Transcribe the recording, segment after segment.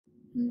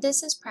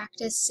This is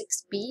practice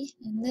 6B.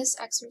 In this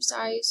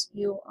exercise,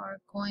 you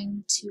are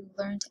going to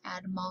learn to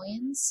add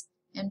mullions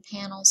and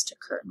panels to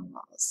curtain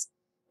walls.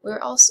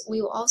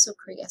 We will also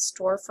create a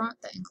storefront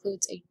that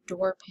includes a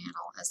door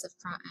panel as the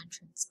front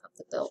entrance of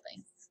the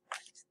building.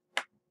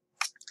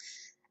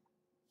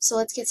 So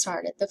let's get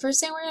started. The first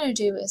thing we're going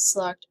to do is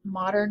select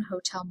Modern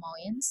Hotel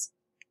Mullions,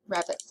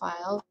 Revit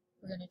file.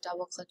 We're going to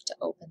double click to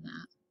open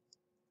that.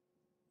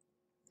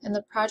 In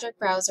the project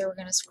browser, we're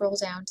going to scroll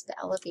down to the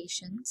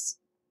elevations.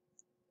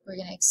 We're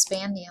going to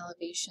expand the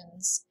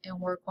elevations, and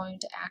we're going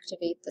to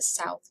activate the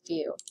south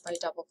view by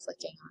double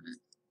clicking on it.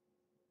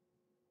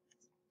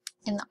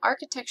 In the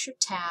Architecture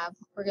tab,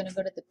 we're going to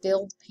go to the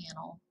Build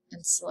panel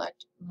and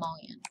select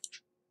Mullion.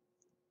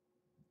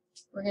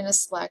 We're going to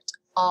select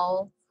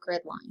all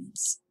grid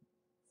lines.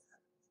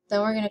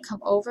 Then we're going to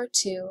come over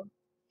to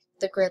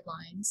the grid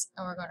lines,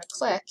 and we're going to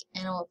click,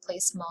 and it will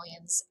place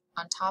mullions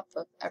on top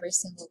of every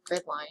single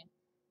grid line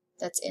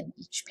that's in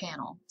each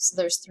panel. So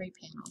there's 3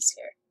 panels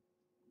here.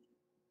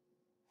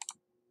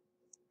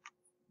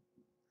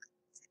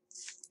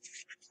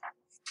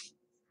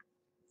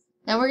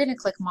 Now we're going to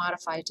click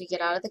Modify to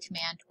get out of the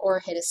command or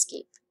hit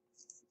Escape.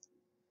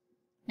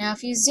 Now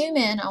if you zoom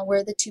in on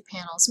where the 2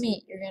 panels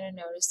meet, you're going to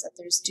notice that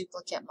there's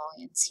duplicate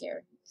mullions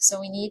here.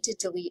 So we need to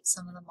delete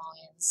some of the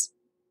mullions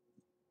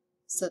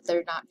so that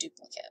they're not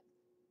duplicate.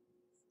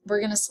 We're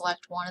going to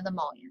select one of the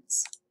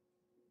mullions.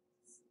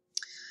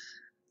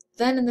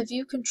 Then in the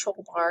View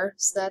control bar,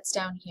 so that's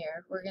down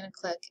here, we're going to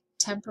click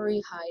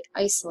Temporary Hide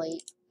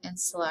Isolate and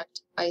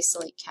select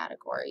Isolate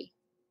Category.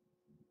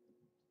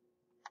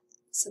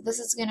 So this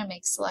is going to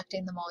make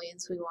selecting the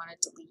mullions we want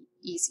to delete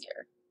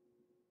easier.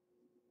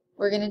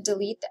 We're going to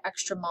delete the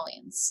extra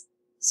mullions.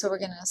 So we're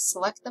going to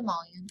select the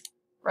mullion,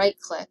 right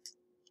click,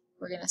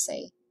 we're going to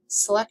say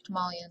Select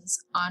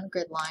Mullions on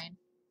Grid Line,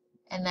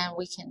 and then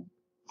we can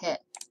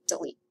hit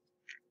Delete.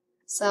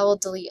 So that will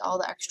delete all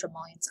the extra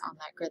mullions on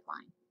that grid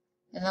line.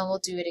 And then we'll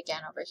do it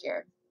again over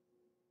here.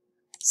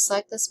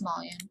 Select this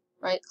mullion,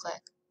 right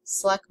click,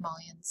 select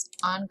mullions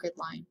on grid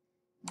line,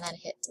 and then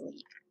hit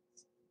Delete.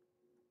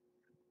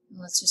 And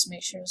let's just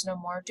make sure there's no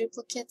more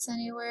duplicates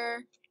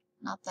anywhere.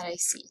 Not that I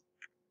see.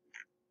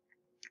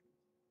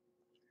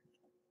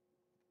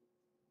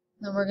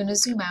 Then we're going to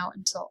zoom out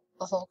until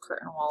the whole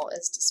curtain wall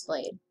is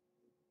displayed.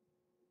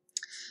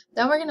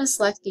 Then we're going to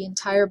select the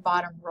entire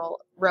bottom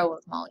row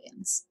of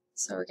mullions.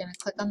 So we're going to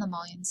click on the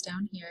mullions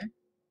down here.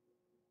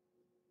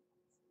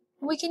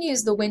 We can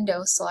use the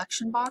window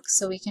selection box,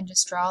 so we can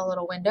just draw a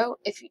little window.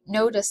 If you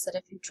notice that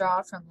if you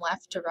draw from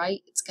left to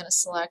right, it's going to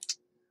select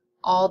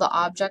all the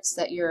objects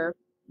that your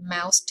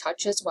mouse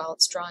touches while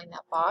it's drawing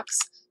that box.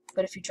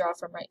 But if you draw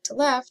from right to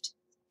left,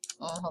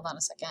 oh, hold on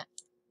a second.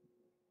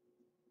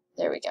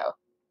 There we go.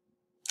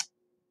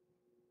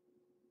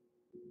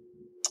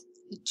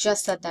 You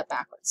just said that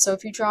backwards. So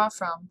if you draw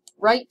from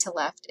right to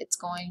left, it's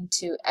going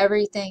to,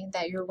 everything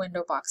that your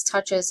window box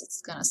touches,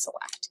 it's going to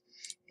select.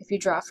 If you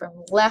draw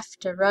from left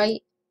to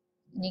right,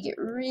 and you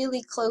get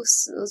really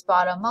close to those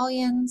bottom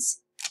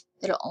mullions,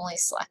 it'll only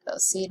select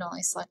those. See, it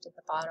only selected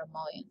the bottom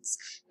mullions.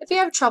 If you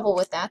have trouble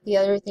with that, the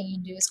other thing you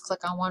can do is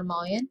click on one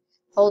mullion,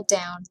 hold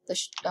down the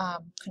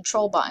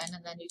control button,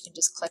 and then you can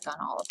just click on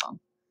all of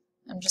them.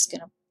 I'm just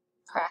going to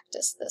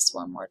practice this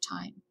one more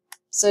time.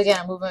 So again,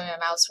 I'm moving my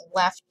mouse from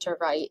left to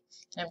right,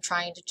 and I'm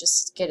trying to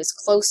just get as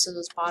close to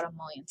those bottom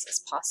mullions as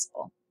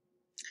possible.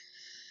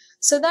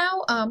 So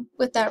now,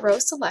 with that row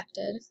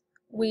selected,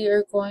 we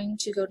are going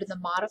to go to the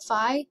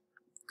Modify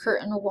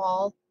Curtain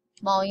Wall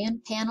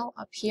Mullion panel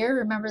up here.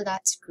 Remember,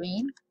 that's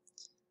green.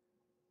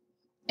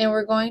 And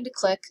we're going to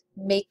click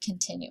Make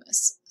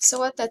Continuous. So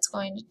what that's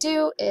going to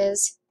do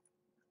is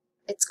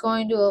it's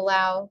going to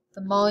allow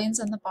the mullions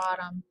on the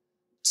bottom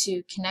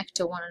to connect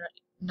to one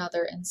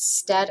another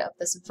instead of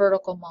this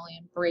vertical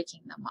mullion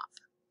breaking them up.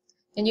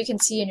 And you can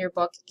see in your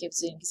book, it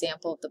gives you an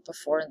example of the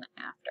before and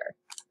the after.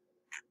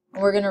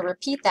 And we're going to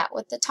repeat that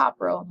with the top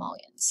row of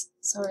mullions.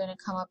 So we're going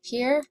to come up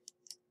here,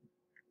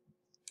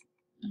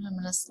 and I'm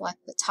going to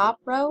select the top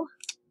row,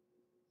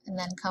 and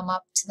then come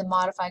up to the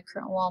Modify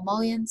Curtain Wall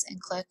Mullions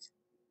and click,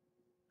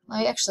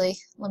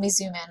 let me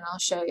zoom in and I'll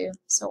show you.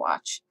 So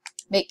watch.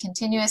 Make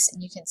Continuous,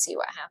 and you can see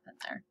what happened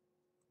there.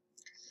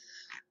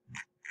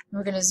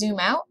 We're going to zoom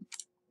out,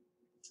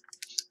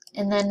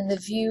 and then in the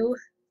View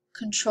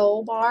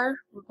control bar,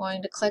 we're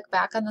going to click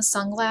back on the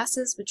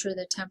sunglasses, which are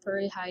the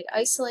Temporary Hide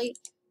Isolate,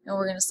 and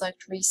we're going to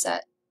select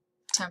Reset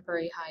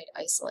Temporary Hide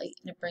Isolate,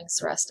 and it brings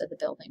the rest of the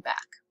building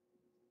back.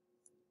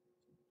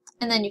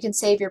 And then you can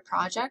save your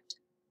project,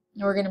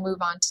 and we're going to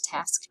move on to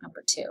task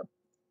number 2.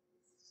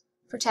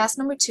 For task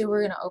number 2, we're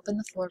going to open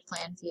the floor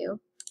plan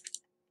view.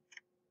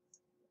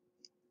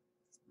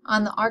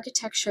 On the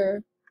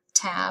Architecture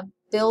tab,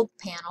 Build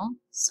panel,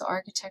 so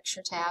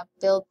Architecture tab,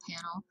 Build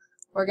panel,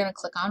 we're going to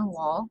click on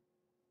Wall.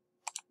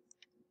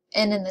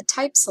 And in the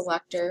Type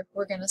selector,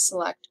 we're going to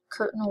select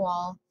Curtain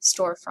Wall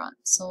Storefront.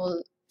 So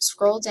we'll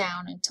scroll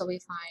down until we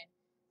find,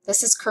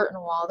 this is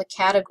Curtain Wall, the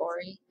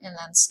category, and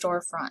then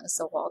Storefront is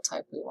the wall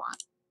type we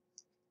want.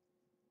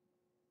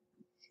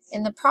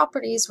 In the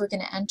properties, we're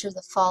going to enter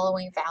the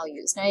following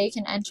values. Now you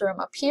can enter them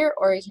up here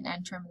or you can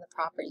enter them in the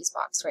properties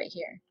box right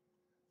here.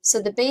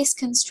 So the base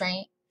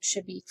constraint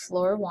should be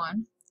floor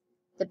 1.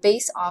 The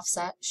base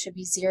offset should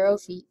be 0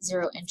 feet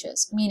 0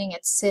 inches, meaning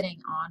it's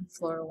sitting on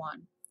floor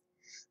 1.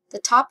 The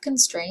top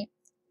constraint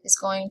is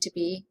going to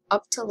be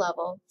up to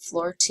level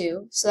floor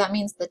 2, so that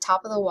means the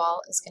top of the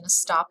wall is going to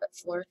stop at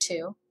floor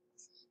 2.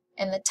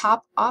 And the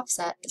top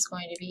offset is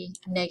going to be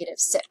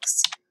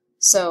 -6.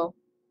 So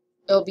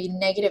it'll be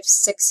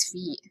 -6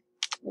 feet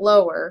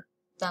lower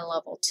than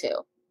level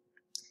 2.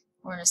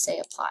 We're going to say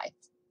apply.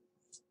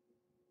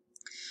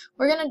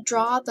 We're going to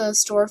draw the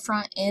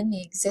storefront in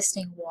the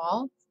existing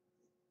wall.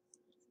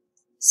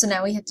 So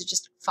now we have to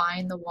just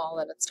find the wall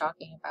that it's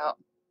talking about.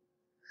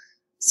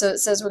 So it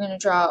says we're going to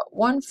draw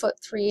 1 foot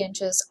 3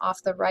 inches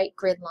off the right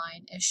grid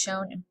line as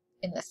shown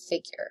in the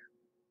figure.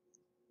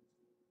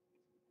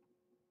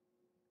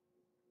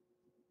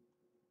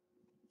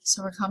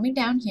 So we're coming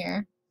down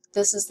here.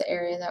 This is the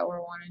area that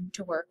we're wanting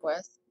to work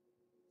with.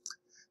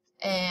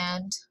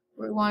 And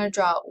we want to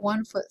draw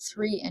 1 foot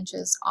 3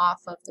 inches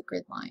off of the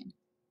grid line.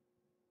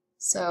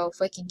 So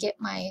if I can get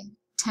my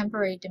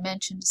temporary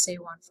dimension to say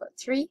 1 foot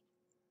 3,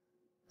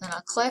 then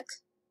I'll click,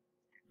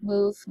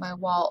 move my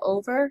wall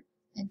over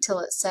until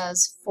it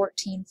says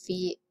 14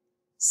 feet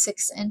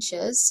 6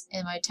 inches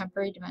in my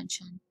temporary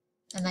dimension,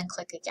 and then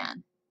click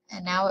again.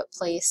 And now it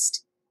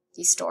placed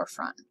the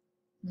storefront.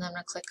 And then I'm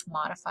going to click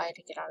modify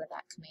to get out of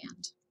that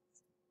command.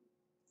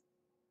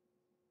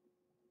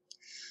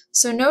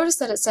 So notice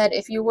that it said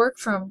if you work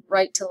from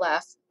right to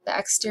left, the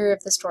exterior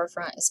of the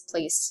storefront is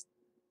placed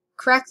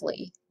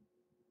correctly.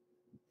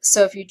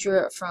 So if you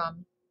drew it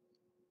from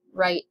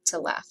right to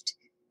left.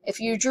 If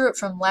you drew it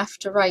from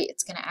left to right,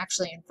 it's going to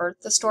actually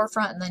invert the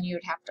storefront, and then you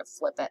would have to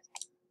flip it.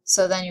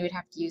 So then you would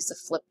have to use the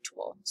flip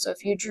tool. So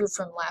if you drew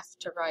from left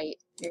to right,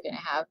 you're going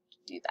to have to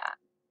do that.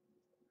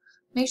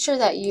 Make sure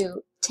that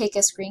you take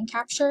a screen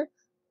capture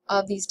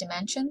of these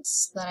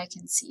dimensions so that I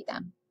can see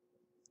them.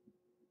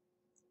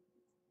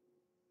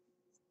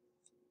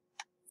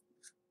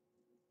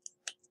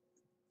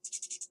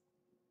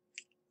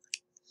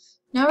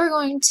 Now we're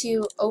going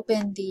to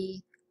open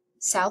the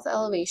south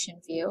elevation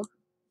view,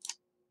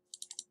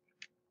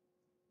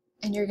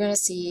 and you're going to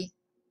see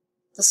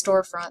the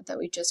storefront that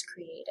we just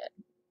created.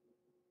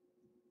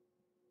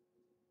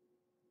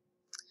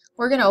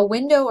 We're going to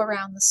window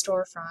around the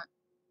storefront,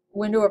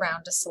 window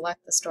around to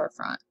select the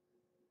storefront.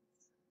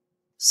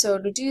 So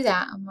to do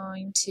that, I'm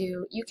going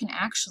to, you can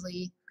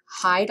actually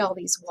hide all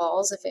these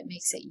walls if it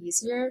makes it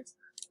easier,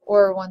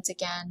 or once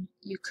again,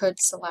 you could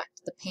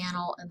select the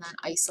panel and then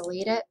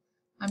isolate it.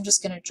 I'm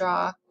just going to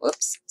draw,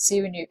 whoops, see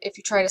when if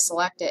you try to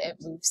select it, it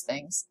moves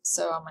things.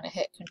 So I'm going to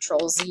hit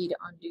Control-Z to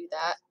undo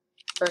that.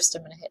 First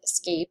I'm going to hit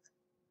Escape,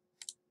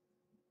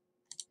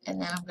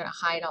 and then I'm going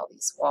to hide all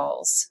these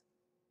walls.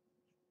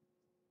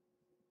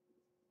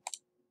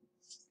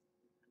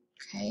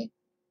 Okay.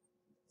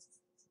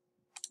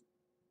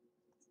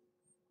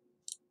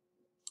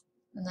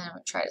 And then I'm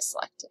going to try to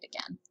select it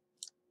again.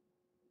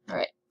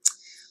 Alright.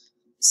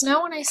 So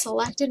now when I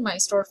selected my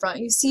storefront,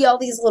 you see all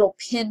these little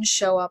pins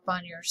show up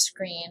on your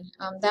screen.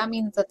 That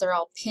means that they're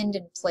all pinned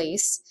in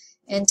place.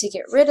 And to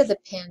get rid of the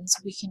pins,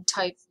 we can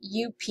type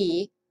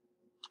UP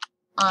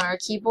on our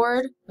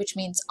keyboard, which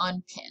means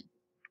unpin.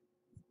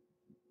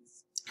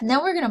 And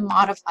then we're going to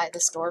modify the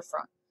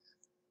storefront.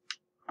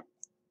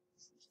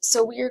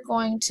 So we are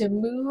going to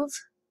move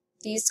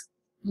these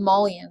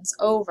mullions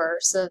over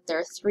so that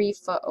they're 3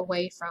 foot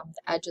away from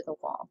the edge of the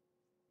wall.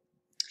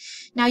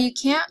 Now you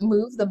can't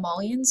move the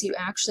mullions, you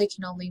actually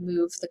can only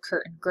move the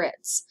curtain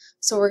grids.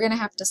 So we're going to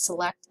have to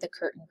select the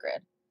curtain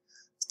grid.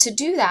 To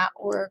do that,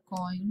 we're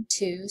going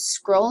to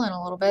scroll in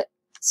a little bit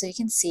so you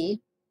can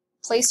see.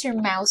 Place your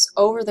mouse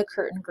over the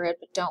curtain grid,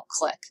 but don't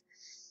click.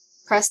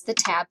 Press the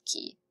Tab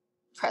key.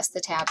 Press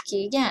the Tab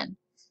key again.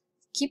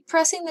 Keep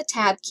pressing the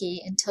Tab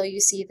key until you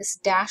see this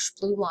dashed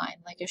blue line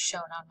like is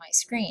shown on my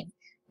screen.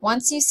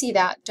 Once you see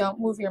that, don't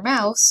move your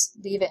mouse,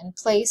 leave it in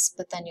place,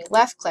 but then you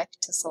left click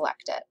to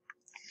select it.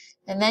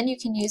 And then you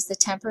can use the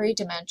temporary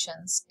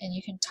dimensions and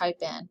you can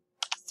type in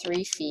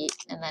 3 feet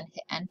and then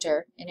hit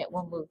enter, and it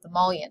will move the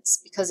mullions,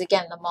 because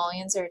again the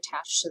mullions are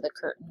attached to the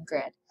curtain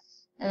grid.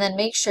 And then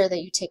make sure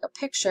that you take a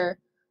picture,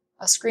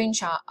 a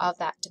screenshot of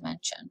that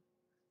dimension.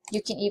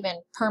 You can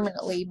even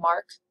permanently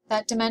mark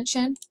that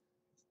dimension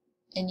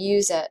and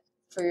use it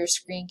for your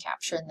screen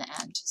capture in the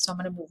end. So I'm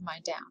going to move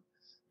mine down.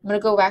 I'm going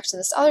to go back to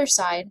this other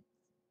side,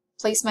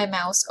 place my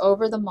mouse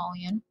over the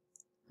mullion.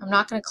 I'm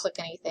not going to click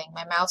anything.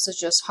 My mouse is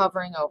just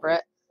hovering over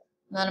it.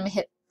 And then I'm going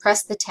to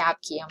press the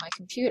Tab key on my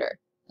computer.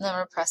 And then I'm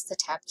going to press the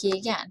Tab key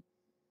again.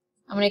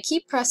 I'm going to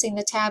keep pressing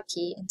the Tab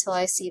key until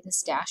I see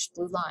this dashed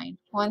blue line.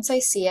 Once I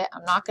see it,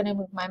 I'm not going to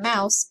move my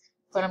mouse,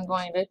 but I'm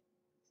going to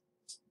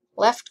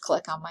left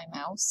click on my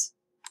mouse,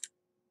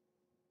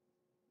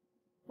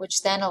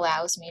 which then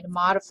allows me to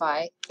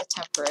modify the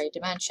temporary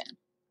dimension.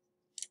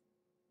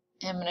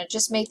 And I'm going to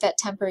just make that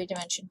temporary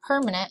dimension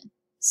permanent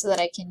so that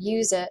I can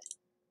use it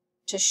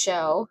to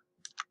show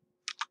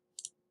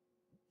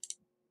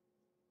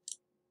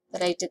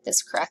that I did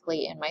this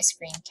correctly in my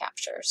screen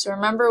capture. So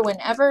remember,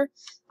 whenever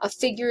a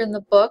figure in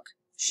the book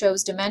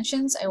shows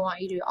dimensions, I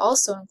want you to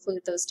also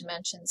include those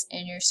dimensions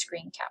in your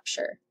screen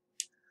capture.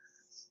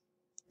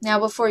 Now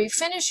before you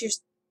finish your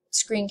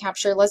screen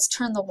capture, let's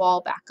turn the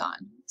wall back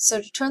on.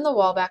 So to turn the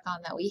wall back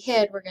on that we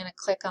hid, we're going to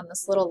click on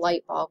this little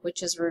light bulb,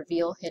 which is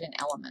Reveal Hidden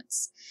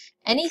Elements.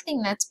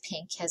 Anything that's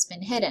pink has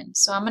been hidden,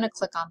 so I'm going to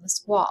click on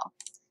this wall.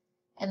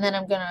 And then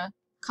I'm going to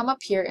come up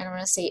here and I'm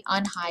going to say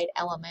Unhide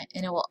Element,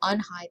 and it will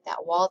unhide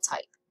that wall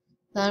type.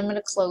 Then I'm going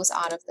to close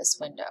out of this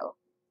window.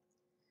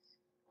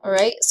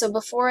 Alright, so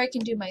before I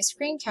can do my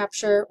screen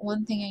capture,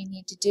 one thing I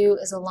need to do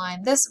is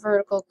align this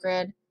vertical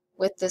grid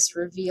with this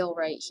reveal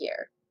right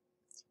here.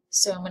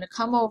 So I'm going to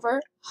come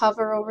over,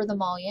 hover over the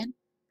mullion,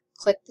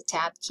 click the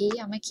Tab key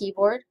on my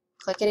keyboard,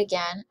 click it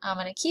again. I'm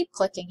going to keep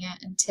clicking it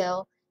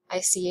until I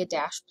see a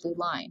dashed blue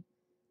line.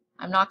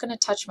 I'm not going to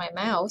touch my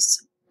mouse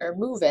or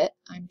move it.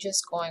 I'm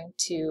just going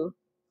to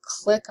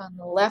click on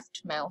the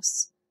left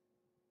mouse,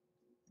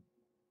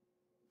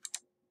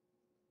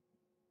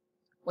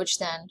 which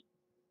then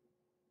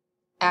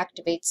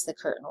activates the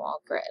curtain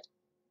wall grid.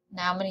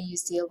 Now I'm going to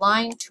use the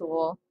Align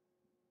tool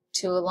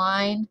to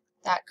align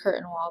that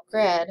curtain wall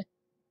grid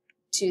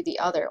to the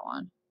other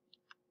one.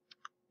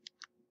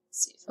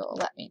 Let's see if it will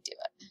let me do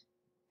it.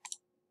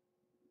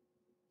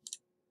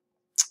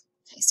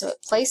 Okay, so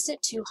it placed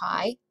it too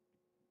high.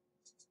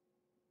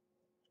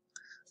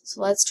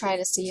 So let's try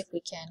to see if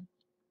we can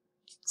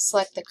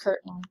select the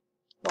curtain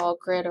wall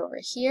grid over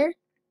here.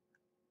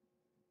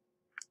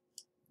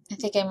 I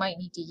think I might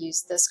need to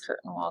use this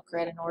curtain wall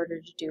grid in order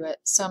to do it.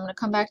 So I'm going to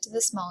come back to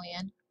this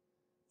mullion,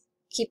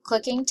 keep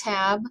clicking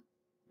Tab.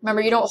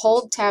 Remember, you don't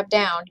hold Tab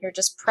down, you're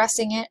just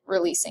pressing it,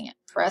 releasing it,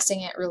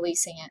 pressing it,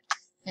 releasing it,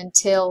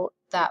 until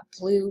that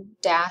blue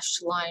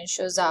dashed line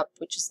shows up,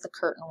 which is the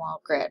curtain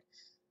wall grid.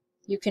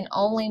 You can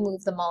only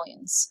move the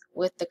mullions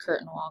with the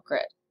curtain wall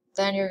grid.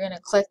 Then you're going to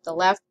click the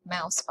left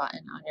mouse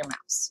button on your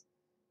mouse.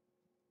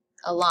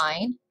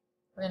 Align.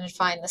 We're going to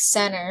find the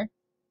center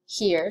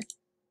here,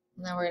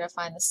 and then we're going to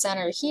find the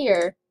center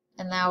here,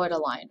 and now it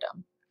aligned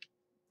them.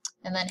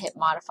 And then hit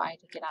Modify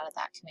to get out of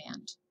that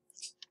command.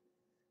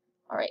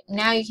 Alright,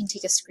 now you can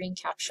take a screen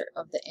capture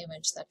of the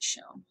image that's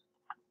shown.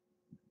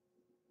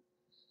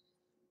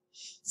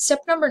 Step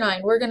number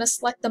 9, we're going to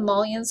select the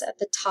mullions at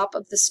the top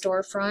of the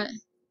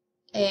storefront,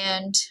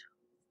 and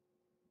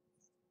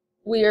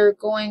we are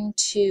going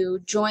to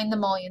join the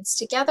mullions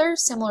together,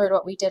 similar to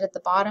what we did at the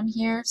bottom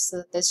here, so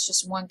that there's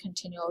just one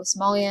continuous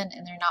mullion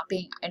and they're not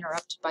being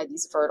interrupted by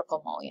these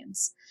vertical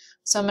mullions.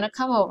 So I'm going to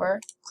come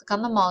over, click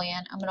on the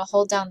mullion, I'm going to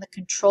hold down the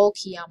Control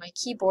key on my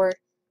keyboard,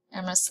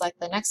 and I'm going to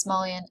select the next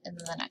mullion and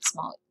then the next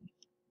mullion.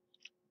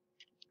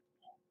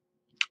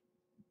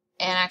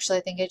 And actually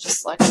I think I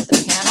just selected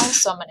the panel,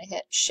 so I'm going to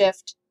hit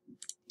Shift,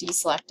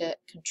 deselect it,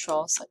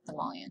 Control, select the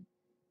mullion.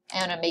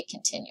 And I'm going to make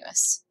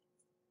continuous.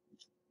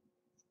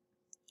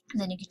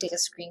 And then you can take a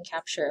screen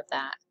capture of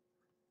that.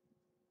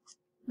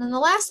 And then the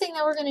last thing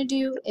that we're going to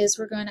do is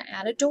we're going to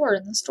add a door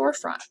in the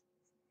storefront.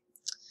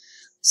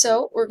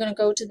 So we're going to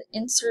go to the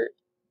Insert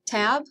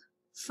tab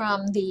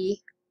from the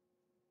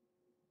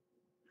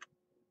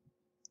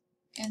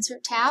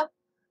Insert tab.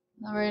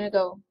 Then we're going to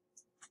go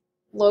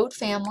Load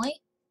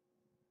Family.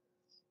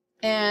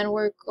 And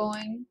we're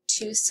going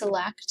to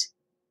select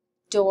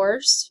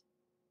Doors.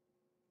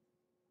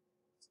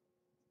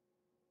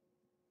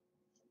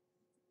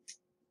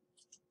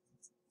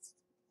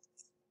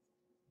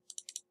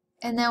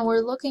 And then we're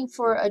looking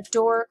for a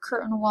door,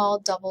 curtain wall,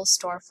 double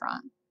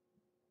storefront.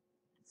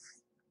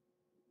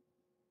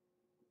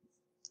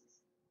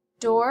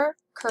 Door,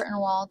 curtain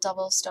wall,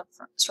 double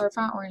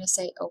storefront, we're going to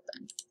say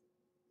open.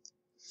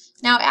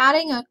 Now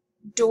adding a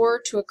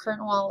door to a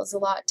curtain wall is a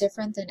lot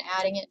different than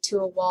adding it to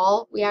a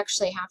wall. We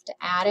actually have to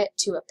add it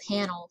to a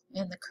panel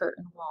in the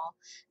curtain wall.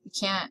 You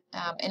can't,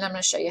 and I'm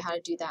going to show you how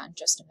to do that in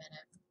just a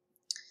minute.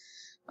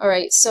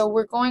 Alright, so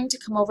we're going to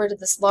come over to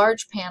this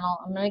large panel.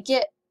 I'm going to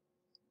get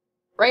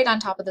right on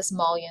top of this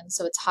mullion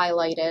so it's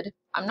highlighted.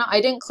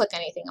 I didn't click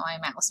anything on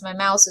my mouse. My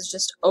mouse is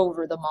just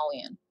over the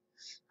mullion.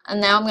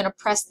 And now I'm going to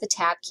press the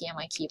Tab key on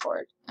my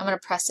keyboard. I'm going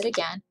to press it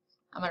again.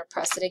 I'm going to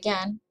press it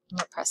again. I'm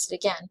going to press it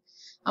again.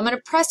 I'm going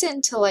to press it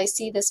until I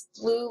see this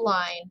blue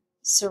line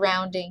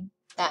surrounding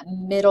that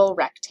middle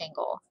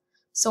rectangle.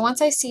 So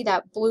once I see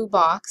that blue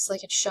box,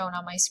 like it's shown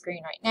on my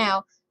screen right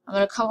now, I'm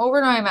going to come over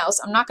to my mouse.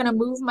 I'm not going to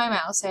move my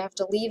mouse. I have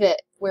to leave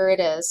it where it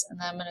is, and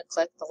then I'm going to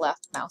click the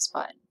left mouse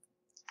button.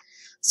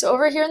 So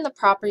over here in the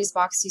Properties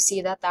box, you see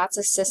that that's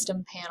a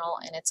system panel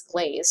and it's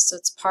glazed, so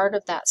it's part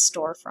of that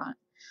storefront.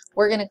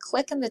 We're going to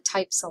click in the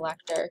Type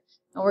selector,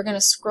 and we're going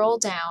to scroll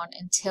down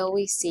until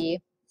we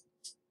see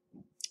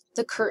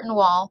the curtain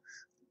wall,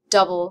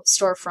 double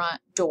storefront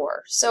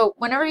door. So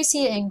whenever you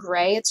see it in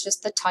gray, it's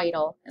just the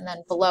title, and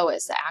then below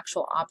is the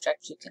actual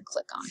object you can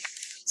click on.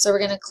 So we're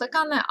going to click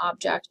on that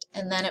object,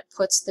 and then it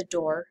puts the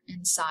door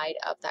inside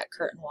of that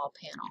curtain wall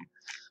panel.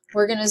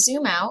 We're going to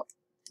zoom out,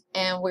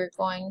 and we're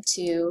going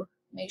to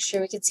make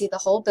sure we can see the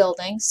whole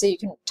building. So you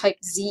can type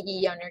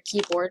ZE on your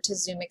keyboard to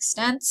zoom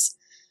extents,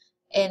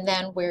 and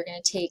then we're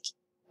going to take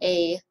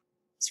a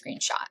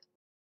screenshot.